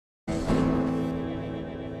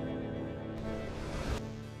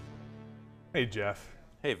Hey, Jeff.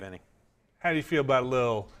 Hey, Vinny. How do you feel about a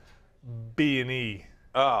little B&E?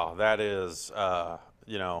 Oh, that is,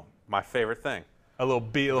 my favorite thing. A little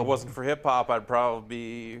B. If it wasn't for hip hop, I'd probably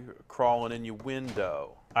be crawling in your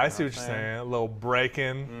window. I see what you're saying. A little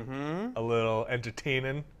breaking, a little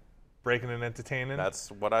entertaining, breaking and entertaining.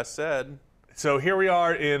 That's what I said. So here we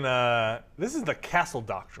are in, this is the Castle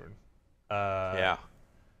Doctrine. Yeah.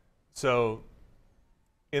 So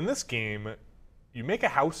in this game, you make a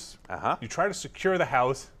house, you try to secure the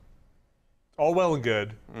house, all well and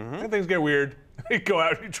good, and things get weird. You go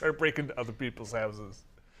out and you try to break into other people's houses.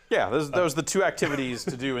 Yeah, those are the two activities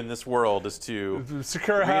to do in this world, is to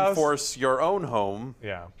Secure a house. reinforce your own home,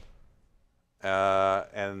 Yeah.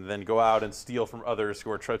 and then go out and steal from others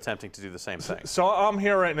who are attempting to do the same thing. So I'm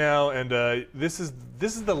here right now, and this is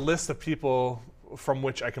the list of people from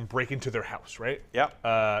which I can break into their house, right?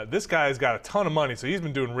 Yep. This guy's got a ton of money, so he's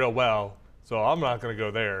been doing real well. So I'm not going to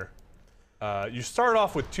go there. You start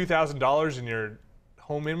off with $2,000 in your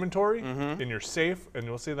home inventory, in your safe, and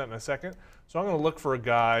we'll see that in a second. So I'm going to look for a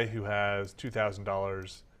guy who has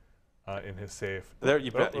 $2,000 in his safe. There,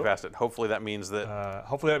 you passed it. Hopefully that means that.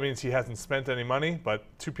 Hopefully that means he hasn't spent any money, but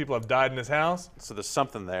two people have died in his house. So there's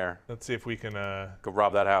something there. Let's see if we can. Go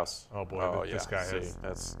rob that house. Oh boy, this guy has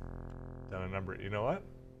That's. done a number. You know what?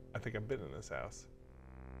 I think I've been in this house.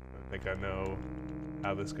 I think I know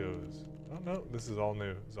how this goes. Oh no, this is all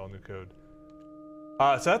new. This is all new code.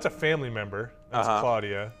 So that's a family member. That's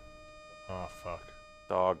Claudia. Oh fuck.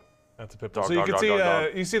 Dog. That's a pit bull. So you can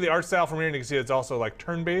see, you see the art style from here, and you can see it's also like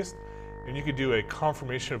turn-based, and you could do a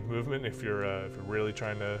confirmation of movement if you're really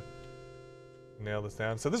trying to nail this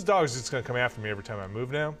down. So this dog is just gonna come after me every time I move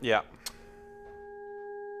now. Yeah.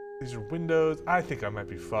 These are windows. I think I might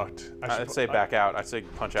be fucked. I'd say back out. I'd say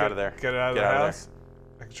punch out of there. Get out of the house.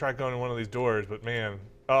 I could try going in one of these doors, but man.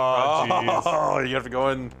 Oh, jeez. Oh, you have to go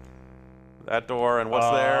in that door, and what's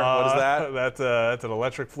there? What is that? That's an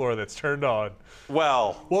electric floor that's turned on.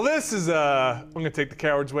 Well, this is, I'm gonna take the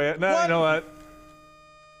coward's way out. No, What? you know what?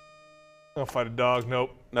 I'll fight a dog,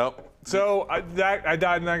 nope. nope. So, I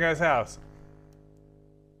died in that guy's house.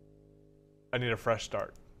 I need a fresh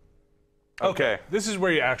start. Okay. This is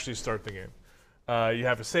where you actually start the game. You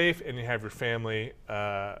have a safe, and you have your family.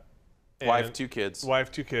 Wife, 2 kids.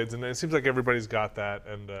 Wife, 2 kids, and it seems like everybody's got that.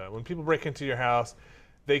 And when people break into your house,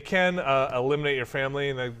 they can eliminate your family,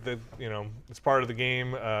 and it's part of the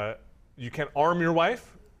game. You can arm your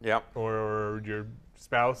wife, Yep. or your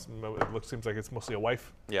spouse. Seems like it's mostly a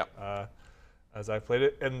wife. Yep. As I played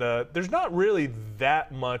it, and there's not really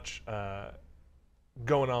that much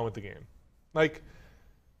going on with the game. Like,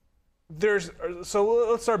 so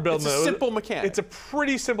let's start building. It's a simple mechanic. It's a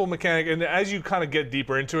pretty simple mechanic, and as you kind of get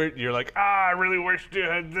deeper into it, you're like, I really wish they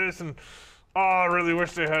had this, and I really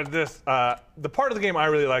wish they had this. The part of the game I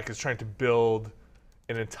really like is trying to build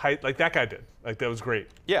an entire, like that guy did. Like, that was great.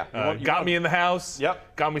 Yeah. Got me in the house.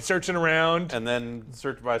 Yep. Got me searching around. And then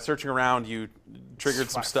by searching around, you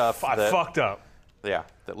triggered some stuff. I fucked up. Yeah,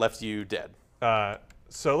 that left you dead.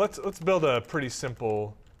 So let's build a pretty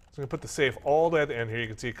simple. So I'm gonna put the safe all the way at the end here. You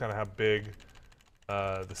can see kind of how big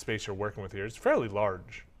the space you're working with here. It's fairly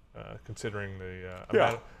large, considering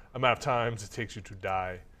the amount of times it takes you to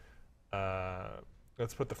die.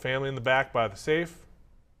 Let's put the family in the back by the safe.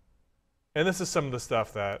 And this is some of the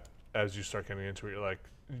stuff that, as you start getting into it, you're like,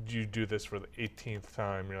 you do this for the 18th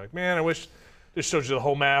time. You're like, man, I wish this showed you the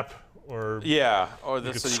whole map. Or yeah, or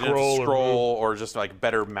you so you scroll, didn't scroll, or just like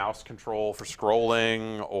better mouse control for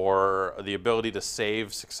scrolling, or the ability to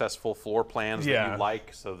save successful floor plans that you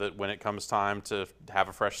like, so that when it comes time to have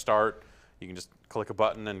a fresh start, you can just click a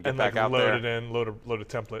button and get back out there. Load it in, load a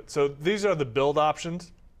template. So these are the build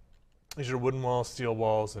options. These are wooden walls, steel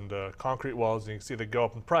walls, and concrete walls. And you can see they go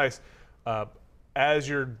up in price. As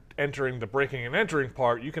you're entering the breaking and entering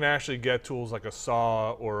part, you can actually get tools like a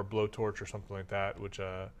saw or a blowtorch or something like that, which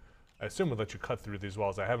I assume would let you cut through these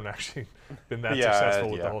walls. I haven't actually been that successful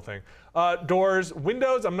with the whole thing. Doors,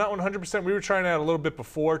 windows, I'm not 100%. We were trying out a little bit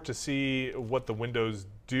before to see what the windows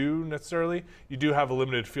do necessarily. You do have a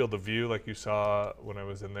limited field of view, like you saw when I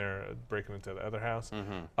was in there breaking into the other house.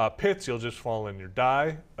 Pits, you'll just fall in your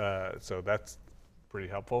die, so that's pretty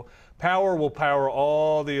helpful. Power will power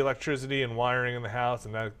all the electricity and wiring in the house,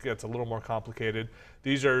 and that gets a little more complicated.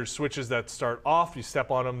 These are switches that start off. You step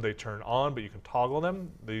on them, they turn on, but you can toggle them.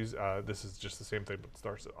 This is just the same thing, but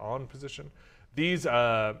starts at on position. These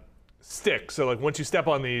stick, so like once you step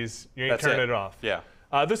on these, you ain't turning it off. Yeah.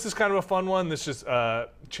 This is kind of a fun one. This just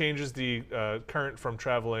changes the current from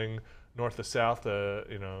traveling north to south,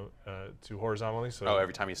 to horizontally. So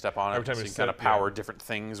every time you step on it, every time so you you kind of power different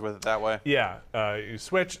things with it that way. Yeah, you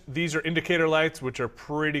switch. These are indicator lights, which are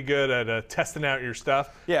pretty good at testing out your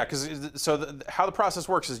stuff. Yeah, because how the process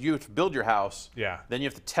works is you have to build your house. Yeah. Then you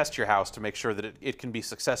have to test your house to make sure that it can be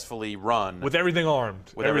successfully run. With everything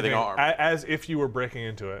armed. With everything armed. As if you were breaking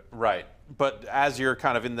into it. Right. But as you're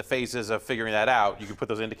kind of in the phases of figuring that out, you can put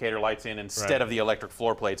those indicator lights in instead of the electric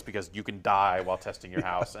floor plates because you can die while testing your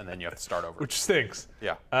house and then you have to start over. Which stinks.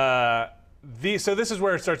 Yeah. So this is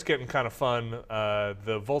where it starts getting kind of fun.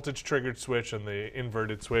 The voltage triggered switch and the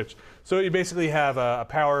inverted switch. So you basically have a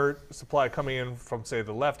power supply coming in from, say,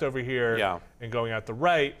 the left over here and going out the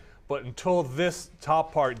right. But until this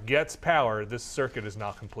top part gets power, this circuit is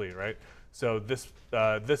not complete, right? So this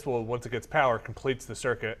will, once it gets power, completes the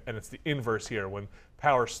circuit, and it's the inverse here. When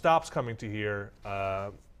power stops coming to here,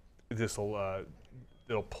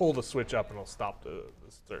 it'll pull the switch up and it'll stop the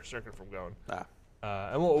circuit from going.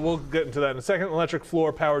 And we'll get into that in a second. Electric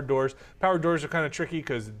floor, powered doors. Powered doors are kind of tricky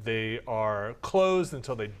because they are closed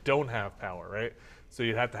until they don't have power, right? So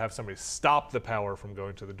you'd have to have somebody stop the power from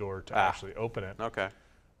going to the door to actually open it. Okay.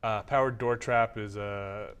 Powered door trap is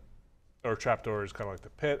or trapdoor is kind of like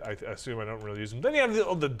the pit. I assume I don't really use them. Then you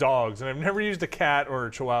have the dogs, and I've never used a cat or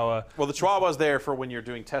a chihuahua. Well, the chihuahua's there for when you're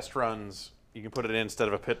doing test runs. You can put it in instead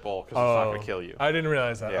of a pit bull because it's not going to kill you. I didn't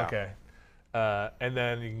realize that. Yeah. Okay. And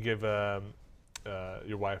then you can give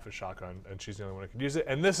your wife a shotgun, and she's the only one who can use it.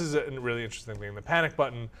 And this is a really interesting thing. The panic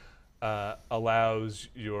button allows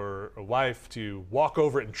your wife to walk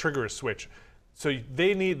over it and trigger a switch. So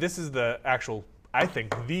this is the actual, I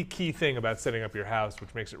think, the key thing about setting up your house,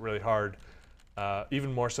 which makes it really hard,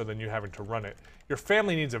 even more so than you having to run it. Your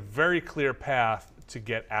family needs a very clear path to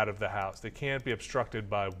get out of the house. They can't be obstructed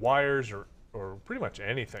by wires or pretty much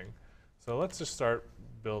anything. So let's just start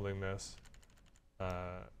building this,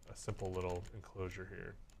 a simple little enclosure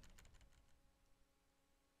here.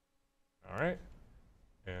 All right,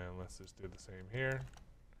 and let's just do the same here.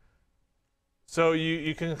 So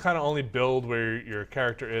you can kind of only build where your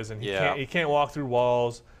character is, and he can't walk through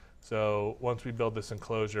walls. So once we build this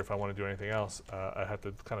enclosure, if I want to do anything else, I have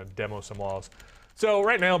to kind of demo some walls. So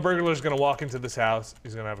right now, burglar's going to walk into this house.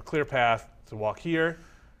 He's going to have a clear path to walk here.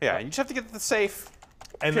 Yeah, and you just have to get to the safe.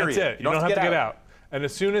 And period. That's it. You don't have to get out. And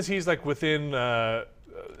as soon as he's like within a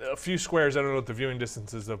few squares, I don't know what the viewing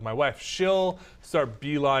distance is of my wife, she'll start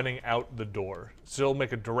beelining out the door. She'll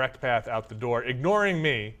make a direct path out the door, ignoring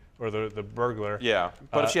me. Or the burglar. Yeah,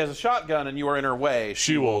 but if she has a shotgun and you are in her way,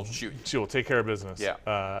 she will shoot. She will take care of business.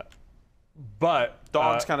 Yeah. But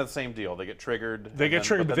dogs kind of the same deal. They get triggered. They get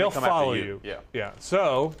triggered, but they'll follow you. Yeah. Yeah.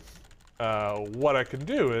 So what I can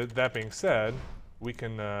do is, that being said, we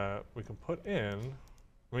can put in.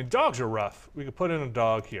 I mean, dogs are rough. We could put in a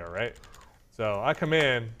dog here, right? So I come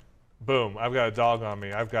in, boom. I've got a dog on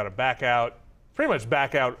me. I've got to back out, pretty much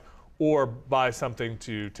back out. Or buy something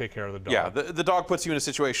to take care of the dog. Yeah, the dog puts you in a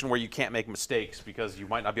situation where you can't make mistakes because you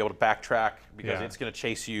might not be able to backtrack because it's going to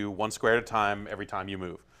chase you one square at a time every time you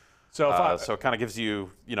move. So so it kind of gives you,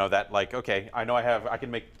 that like, okay, I know I can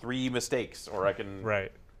make 3 mistakes or I can.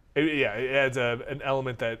 Right. It adds an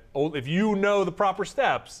element that if you know the proper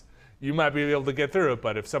steps, you might be able to get through it.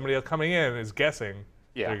 But if somebody else coming in is guessing,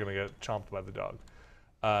 they're going to get chomped by the dog.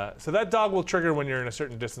 So that dog will trigger when you're in a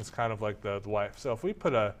certain distance, kind of like the wife. So if we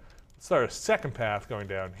put start a second path going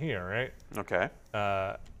down here, right? Okay.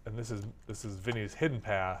 And this is Vinny's hidden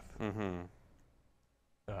path. Mm-hmm.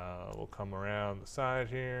 We'll come around the side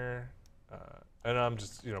here, and I'm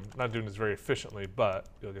just not doing this very efficiently, but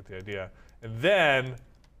you'll get the idea. And then,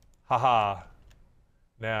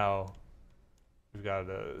 now we've got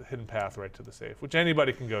a hidden path right to the safe, which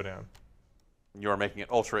anybody can go down. You are making it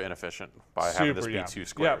ultra inefficient by having this be 2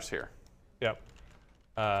 squares here. Yep.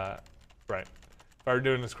 Right. If I were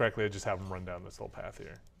doing this correctly, I'd just have them run down this whole path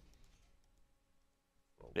here.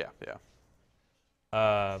 Yeah.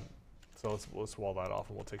 So let's wall that off,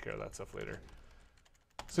 and we'll take care of that stuff later.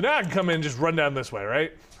 So now I can come in and just run down this way,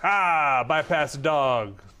 right? Bypass the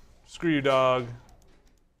dog. Screw you, dog.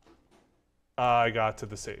 I got to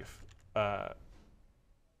the safe. And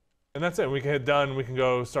that's it. We can hit done. We can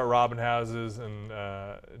go start robbing houses and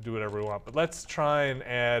do whatever we want. But let's try and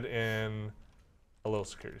add in a little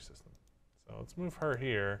security system. So let's move her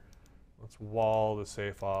here. Let's wall the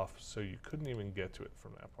safe off so you couldn't even get to it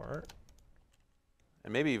from that part.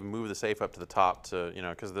 And maybe even move the safe up to the top to,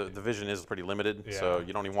 because the vision is pretty limited. Yeah. So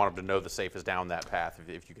you don't even want them to know the safe is down that path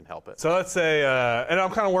if you can help it. So let's say, and I'm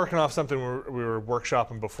kind of working off something we were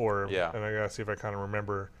workshopping before. Yeah. And I got to see if I kind of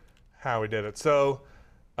remember how we did it. So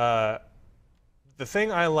The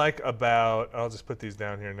thing I like about, I'll just put these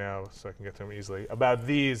down here now so I can get to them easily. About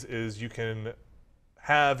these is you can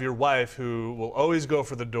have your wife, who will always go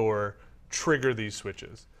for the door, trigger these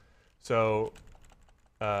switches. So,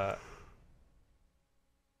 and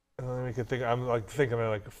then we can think. I'm like thinking of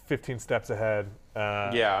like 15 steps ahead.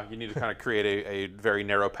 Yeah, you need to kind of create a very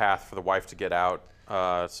narrow path for the wife to get out,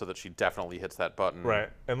 so that she definitely hits that button. Right,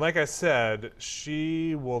 and like I said,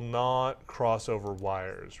 she will not cross over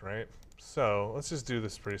wires, right? So let's just do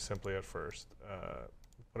this pretty simply at first.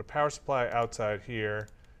 Put a power supply outside here,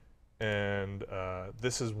 and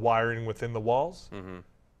this is wiring within the walls. Mm-hmm.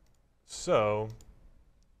 So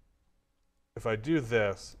if I do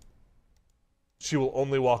this, she will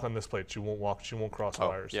only walk on this plate. She won't walk. She won't cross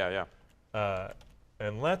wires. Yeah, yeah.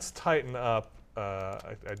 And let's tighten up.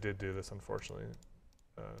 I did do this, unfortunately.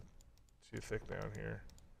 Too thick down here.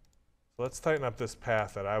 So let's tighten up this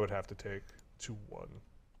path that I would have to take to 1.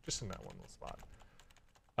 Just in that one little spot.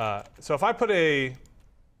 So if I put a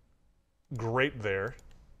grate there,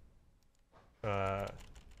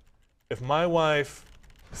 if my wife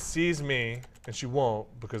sees me, and she won't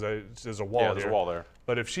because there's a wall there's a wall there.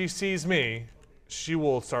 But if she sees me, she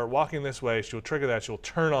will start walking this way. She'll trigger that. She'll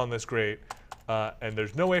turn on this grate, and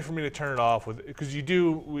there's no way for me to turn it off because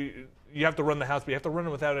you have to run the house, but you have to run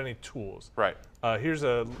it without any tools. Right. Here's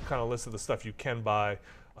a kind of list of the stuff you can buy.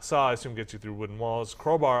 A saw, I assume, gets you through wooden walls.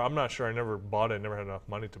 Crowbar, I'm not sure. I never bought it. Never had enough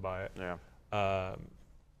money to buy it. Yeah.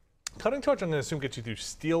 Cutting torch, I'm going to assume, gets you through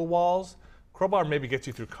steel walls. Crowbar maybe gets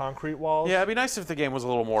you through concrete walls. Yeah, it'd be nice if the game was a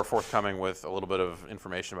little more forthcoming with a little bit of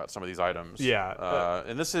information about some of these items. Yeah.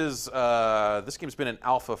 And this game's been in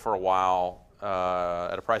alpha for a while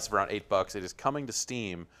at a price of around $8. It is coming to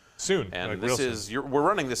Steam Soon. and like we're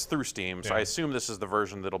running this through Steam, so Yeah. I assume this is the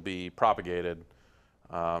version that'll be propagated.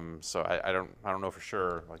 So I don't know for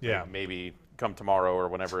sure. Like Yeah. maybe come tomorrow or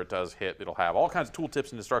whenever it does hit, it'll have all kinds of tool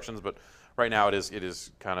tips and instructions. But right now it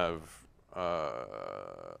is kind of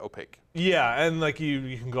opaque. Yeah, and like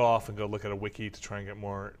you can go off and go look at a wiki to try and get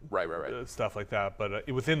more Right. stuff like that. But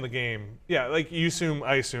within the game, yeah, like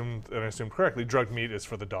I assumed correctly, drugged meat is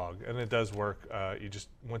for the dog, and it does work.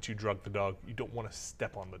 Once you drug the dog, you don't want to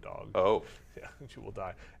step on the dog. Oh. Yeah, you will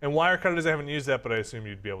die. And wire cutters, I haven't used that, but I assume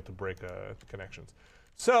you'd be able to break connections.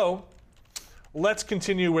 So let's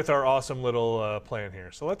continue with our awesome little plan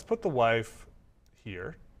here. So let's put the wife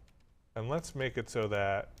here, and let's make it so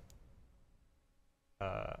that.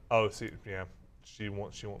 She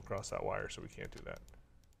won't cross that wire, so we can't do that.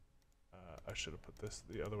 I should have put this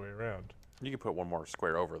the other way around. You can put one more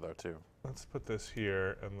square over though too. Let's put this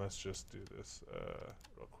here, and let's just do this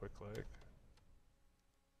real quick, like.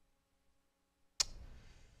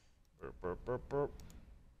 Burp, burp, burp, burp.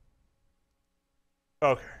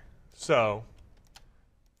 Okay, so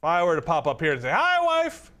if I were to pop up here and say, "Hi,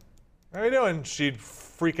 wife, how you doing?" She'd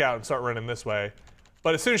freak out and start running this way.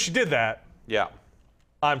 But as soon as she did that, Yeah.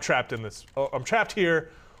 I'm trapped in this. I'm trapped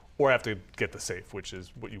here, or I have to get the safe, which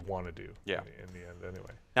is what you want to do. Yeah. In the end,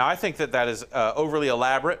 anyway. Now I think that is overly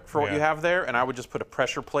elaborate for what Yeah. you have there, and I would just put a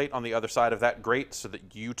pressure plate on the other side of that grate so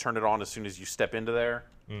that you turn it on as soon as you step into there,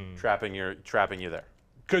 trapping you there.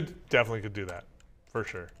 Definitely could do that, for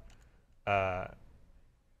sure. So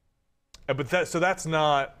that's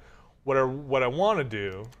not what I want to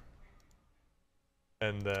do.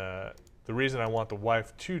 And the reason I want the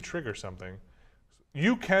wife to trigger something,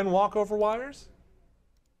 you can walk over wires.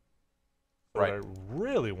 Right. What I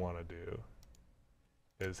really want to do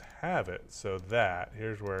is have it so that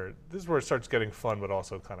this is where it starts getting fun, but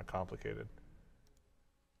also kind of complicated.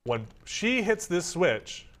 When she hits this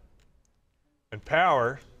switch and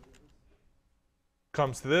power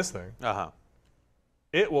comes to this thing,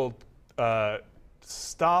 it will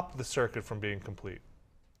stop the circuit from being complete.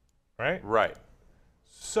 Right? Right.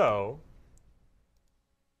 So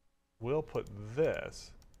we'll put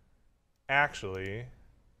this actually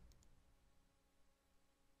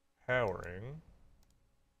powering,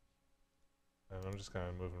 and I'm just kind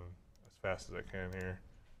of moving as fast as I can here.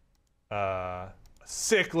 A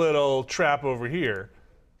sick little trap over here.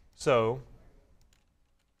 So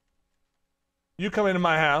you come into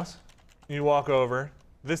my house, you walk over,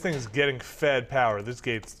 this thing is getting fed power. This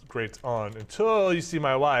grate's on until you see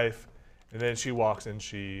my wife, and then she walks and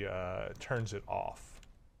she turns it off.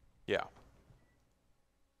 Yeah.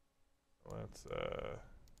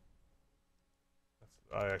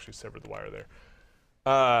 I actually severed the wire there.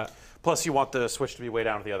 Plus, you want the switch to be way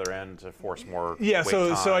down at the other end to force more. Yeah. wait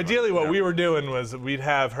So time ideally, what yeah. we were doing was we'd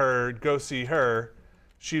have her go see her.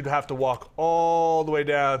 She'd have to walk all the way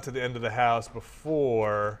down to the end of the house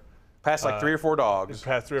before. Past like 3 or 4 dogs.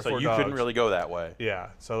 Past 3 or 4 So you dogs. couldn't really go that way. Yeah.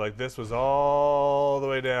 So like this was all the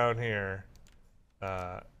way down here.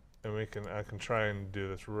 And I can try and do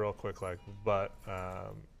this real quick, but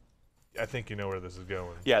I think you know where this is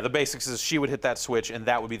going. Yeah, the basics is she would hit that switch, and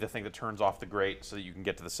that would be the thing that turns off the grate so that you can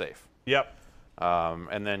get to the safe. Yep.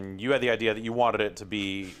 And then you had the idea that you wanted it to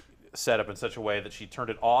be set up in such a way that she turned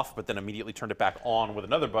it off, but then immediately turned it back on with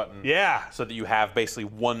another button. Yeah. So that you have basically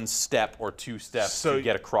 1 step or 2 steps to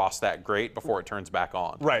get across that grate before it turns back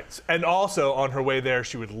on. Right. And also on her way there,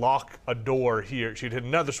 she would lock a door here. She'd hit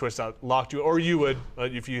another switch that locked you, or you would,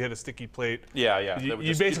 if you hit a sticky plate. Yeah, yeah. You would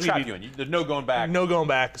just basically trap you in. There's no going back. No going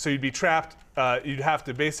back. So you'd be trapped. You'd have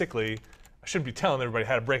to basically, I shouldn't be telling everybody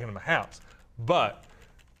how to break into my house, but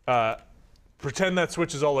pretend that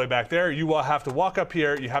switch is all the way back there. You will have to walk up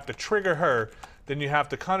here. You have to trigger her. Then you have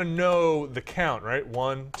to kind of know the count, right?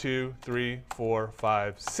 1, 2, 3, 4,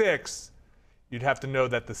 5, 6. You'd have to know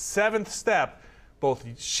that the 7th step, both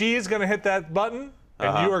she is going to hit that button,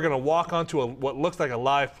 and you are going to walk onto what looks like a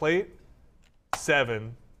live plate.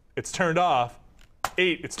 7, it's turned off.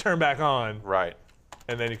 8, it's turned back on. Right.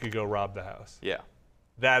 And then you could go rob the house. Yeah.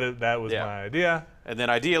 That was my idea. And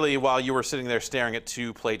then ideally, while you were sitting there staring at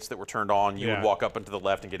 2 plates that were turned on, you would walk up and to the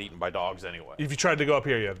left and get eaten by dogs anyway. If you tried to go up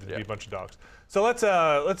here, there'd be a bunch of dogs. So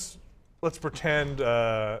let's pretend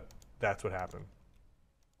that's what happened.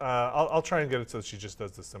 I'll try and get it so she just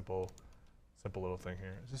does the simple little thing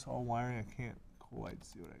here. Is this all wiring? I can't quite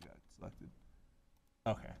see what I got selected.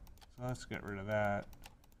 Okay, so let's get rid of that.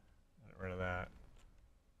 Get rid of that.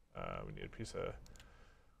 We need a piece of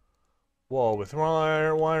wall with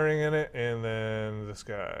wiring in it, and then this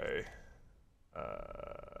guy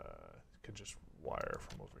could just wire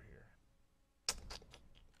from over here.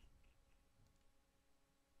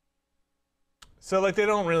 So like they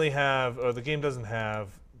don't really have, or the game doesn't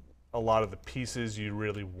have a lot of the pieces you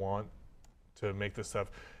really want to make this stuff.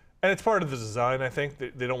 And it's part of the design, I think.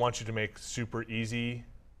 They don't want you to make super easy,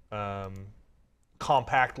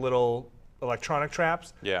 compact little electronic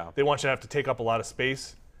traps. Yeah. They want you to have to take up a lot of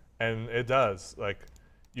space. And it does. Like,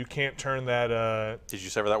 you can't turn that. Did you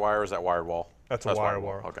sever that wire, or is that wired wall? That's a wire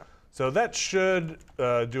wall. Okay. So that should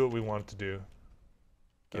do what we want it to do.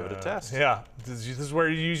 Give it a test. Yeah. This is where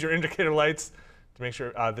you use your indicator lights to make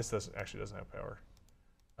sure. This actually doesn't have power.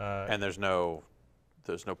 And there's no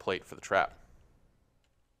plate for the trap.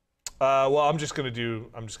 Well, I'm just gonna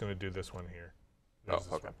do this one here. There's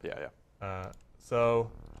okay. One. Yeah.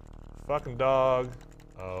 So, fucking dog.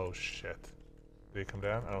 Oh shit. Did he come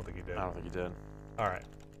down? I don't think he did. I don't think he did. All right.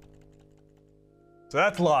 So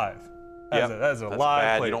that's live. That's a live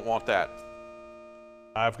bad. plate. You don't want that.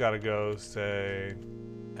 I've got to go say.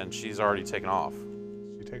 And she's already taken off.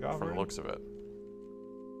 She take off from already? The looks of it.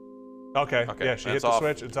 Okay. Yeah, she hit the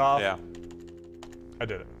switch. It's off. Yeah. I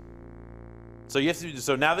did it. So you have to.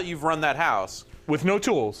 So now that you've run that house with no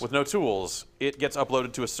tools, it gets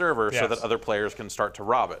uploaded to a server so that other players can start to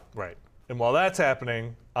rob it. Right. And while that's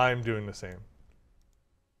happening, I'm doing the same.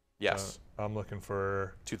 Yes. I'm looking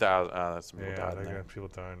for 2,000. That's some people died in there. People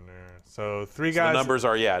died in there. So 3 guys. The numbers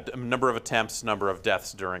are number of attempts, number of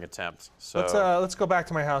deaths during attempt. So let's go back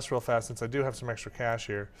to my house real fast since I do have some extra cash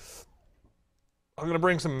here. I'm gonna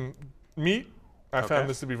bring some meat. I found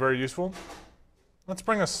this to be very useful. Let's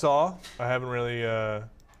bring a saw. I haven't really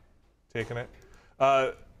taken it.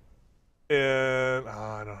 I don't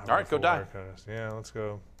have. All right, go die. Yeah, let's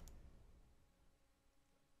go.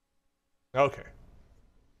 Okay.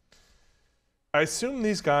 I assume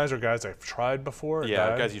these guys are guys I've tried before.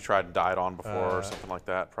 Yeah, guys you tried and died on before or something like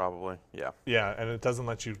that, probably. Yeah. Yeah, and it doesn't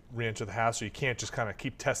let you re-enter the house, so you can't just kind of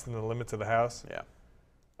keep testing the limits of the house. Yeah.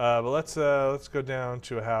 But let's go down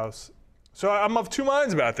to a house. So I'm of 2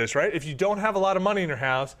 minds about this, right? If you don't have a lot of money in your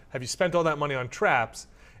house, have you spent all that money on traps?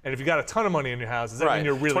 And if you got a ton of money in your house, does that mean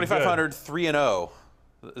you're really 2,500, 3-0.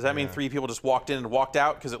 Does that mean 3 people just walked in and walked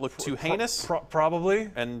out because it looked too heinous? Probably.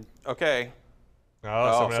 And okay.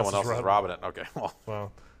 Oh, someone else is robbing it. Okay.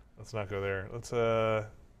 Well, let's not go there. Let's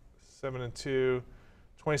 7 and 2,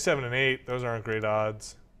 27 and 8. Those aren't great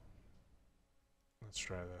odds. Let's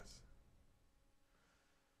try this.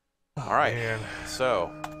 All right. Man.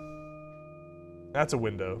 So that's a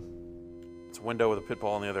window. It's a window with a pit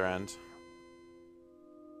bull on the other end.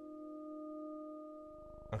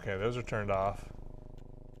 Okay, those are turned off.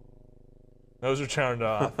 Those are turned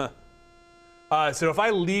off. So if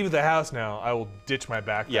I leave the house now, I will ditch my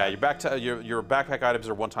backpack. Yeah, your backpack items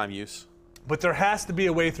are one-time use. But there has to be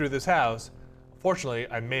a way through this house. Fortunately,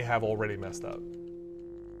 I may have already messed up.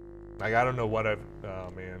 Like, I don't know what I've...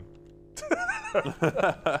 Oh, man.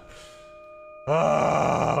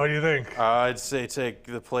 What do you think? I'd say take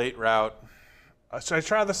the plate route. Should I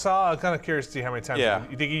try the saw? I'm kind of curious to see how many times. Yeah.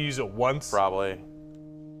 You think you use it once? Probably.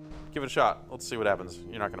 Give it a shot. Let's see what happens.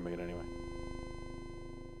 You're not going to make it anyway.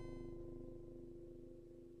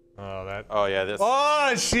 Oh, that. Oh yeah, this.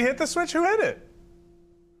 Oh, she hit the switch. Who hit it?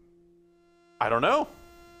 I don't know.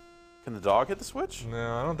 Can the dog hit the switch?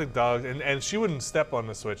 No, I don't think dog. And she wouldn't step on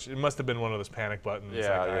the switch. It must have been one of those panic buttons.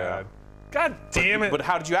 Yeah, yeah. God damn it! But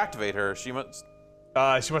how did you activate her? She must.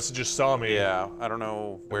 She must have just saw me. Yeah, I don't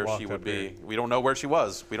know where she would be. Here. We don't know where she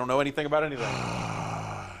was. We don't know anything about anything.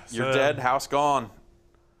 You're dead. House gone.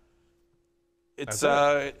 It's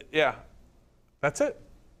yeah. That's it.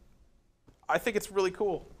 I think it's really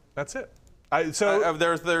cool. That's it.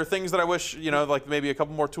 There are things that I wish, like maybe a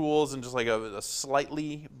couple more tools and just like a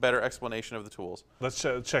slightly better explanation of the tools. Let's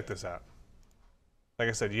check this out. Like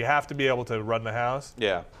I said, you have to be able to run the house.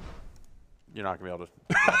 Yeah. You're not gonna be able to.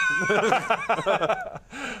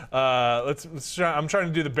 Let's try. I'm trying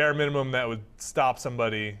to do the bare minimum that would stop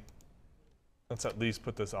somebody. Let's at least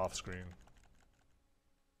put this off screen.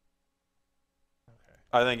 Okay.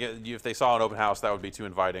 I think if they saw an open house, that would be too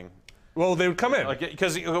inviting. Well, they would come in.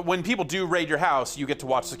 Because when people do raid your house, you get to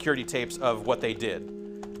watch security tapes of what they did.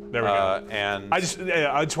 There we go. And I just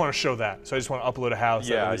want to show that. So I just want to upload a house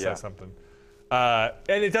that at least has something. And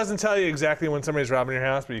it doesn't tell you exactly when somebody's robbing your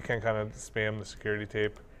house, but you can kind of spam the security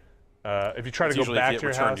tape. If you try to go back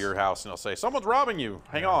to your house, and it'll say, someone's robbing you.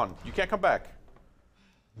 Hang on. You can't come back.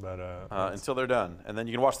 But until they're done. And then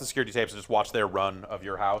you can watch the security tapes and just watch their run of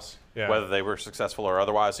your house, whether they were successful or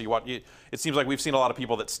otherwise. So it seems like we've seen a lot of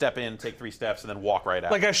people that step in, take 3 steps, and then walk right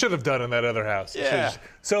out. Like I should have done in that other house. Yeah.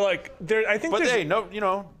 So like, I think but hey, no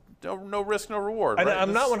risk, no reward. Right?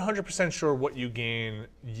 I'm not 100% sure what you gain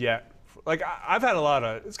yet. Like I've had a lot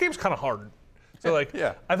of this game's kind of hard. So like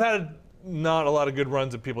I've had not a lot of good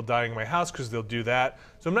runs of people dying in my house because they'll do that.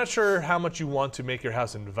 So I'm not sure how much you want to make your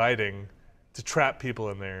house inviting to trap people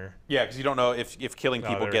in there. Yeah, because you don't know if killing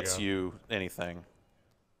people gets you anything.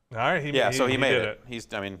 All right, he made it.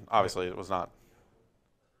 Obviously it was not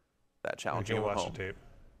that challenging. You can watch the tape.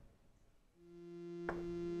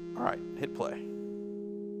 All right, hit play.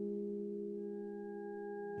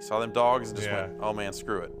 He saw them dogs and just went, oh man,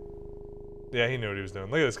 screw it. Yeah, he knew what he was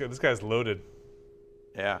doing. Look at this guy. This guy's loaded.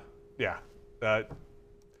 Yeah. Yeah.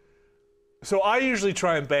 So I usually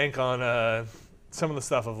try and bank on some of the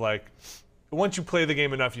stuff of like, once you play the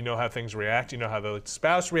game enough, you know how things react. You know how the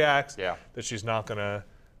spouse reacts. Yeah. That she's not gonna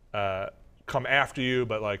come after you.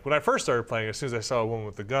 But like when I first started playing, as soon as I saw a woman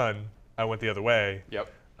with the gun, I went the other way.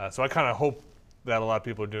 Yep. So I kind of hope that a lot of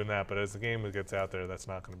people are doing that. But as the game gets out there, that's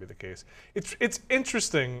not going to be the case. It's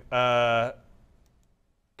interesting.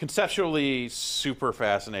 Conceptually super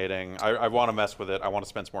fascinating. I want to mess with it. I want to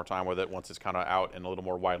spend some more time with it once it's kind of out and a little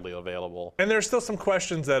more widely available. And there's still some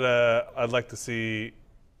questions that I'd like to see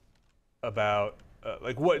about,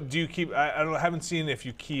 like, what do you keep? I haven't seen if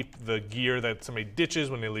you keep the gear that somebody ditches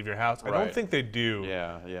when they leave your house. Right. I don't think they do.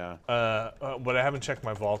 Yeah. But I haven't checked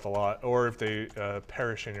my vault a lot, or if they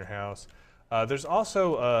perish in your house. There's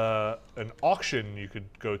also an auction you could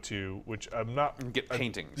go to, which I'm not... And get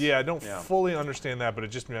paintings. I don't fully understand that, but it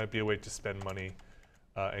just might be a way to spend money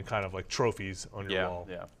and kind of like trophies on your wall.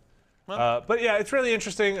 Yeah. But yeah, it's really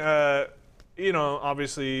interesting.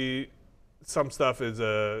 Obviously some stuff is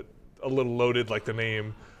a little loaded, like the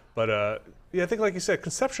name. But I think like you said,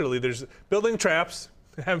 conceptually, there's building traps,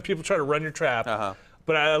 having people try to run your trap.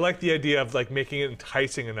 But I like the idea of like making it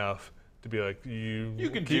enticing enough to be like, you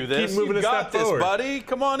can keep do this. Keep moving you got this, forward. buddy.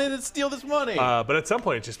 Come on in and steal this money. But at some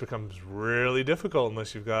point, it just becomes really difficult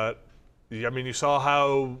unless you've got. You saw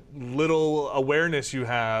how little awareness you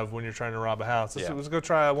have when you're trying to rob a house. Let's go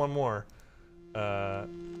try one more.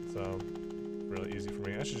 So, really easy for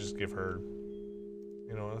me. I should just give her.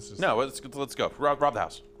 Let's just. No, let's go. Rob the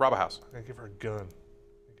house. Rob a house. I give her a gun.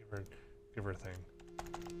 Give her a thing.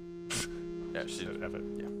 Yeah, she did. Have it.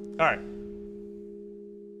 Yeah. All right.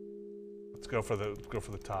 Let's go for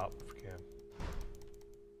the top if we can.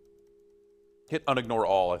 Hit unignore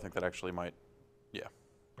all. I think that actually might. Yeah.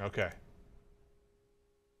 Okay.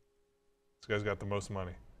 This guy's got the most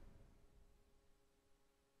money.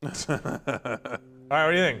 All right,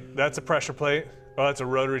 what do you think? That's a pressure plate. Oh, that's a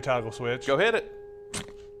rotary toggle switch. Go hit it. Go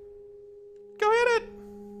hit it.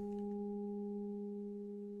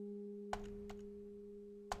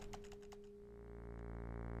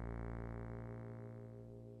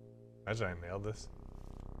 Imagine I nailed this.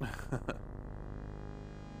 There's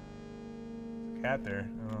a cat there. I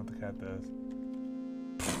don't know what the cat does.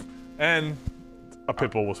 And a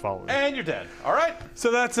pit bull was following. And you're dead. All right.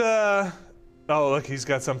 So that's oh look, he's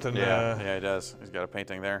got something. Yeah, he does. He's got a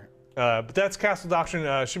painting there. But that's Castle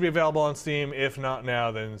Doctrine. Should be available on Steam. If not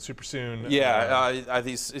now, then super soon. Yeah,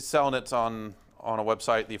 he's selling it on a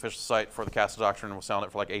website, the official site for the Castle Doctrine. We're selling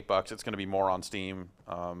it for like $8. It's going to be more on Steam.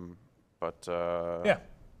 Yeah.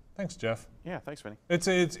 Thanks, Jeff. Yeah, thanks, Vinny. It's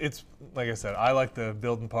like I said, I like the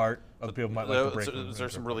building part. Other people might like the breaking.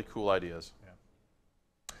 There's some really cool ideas.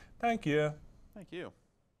 Yeah. Thank you. Thank you.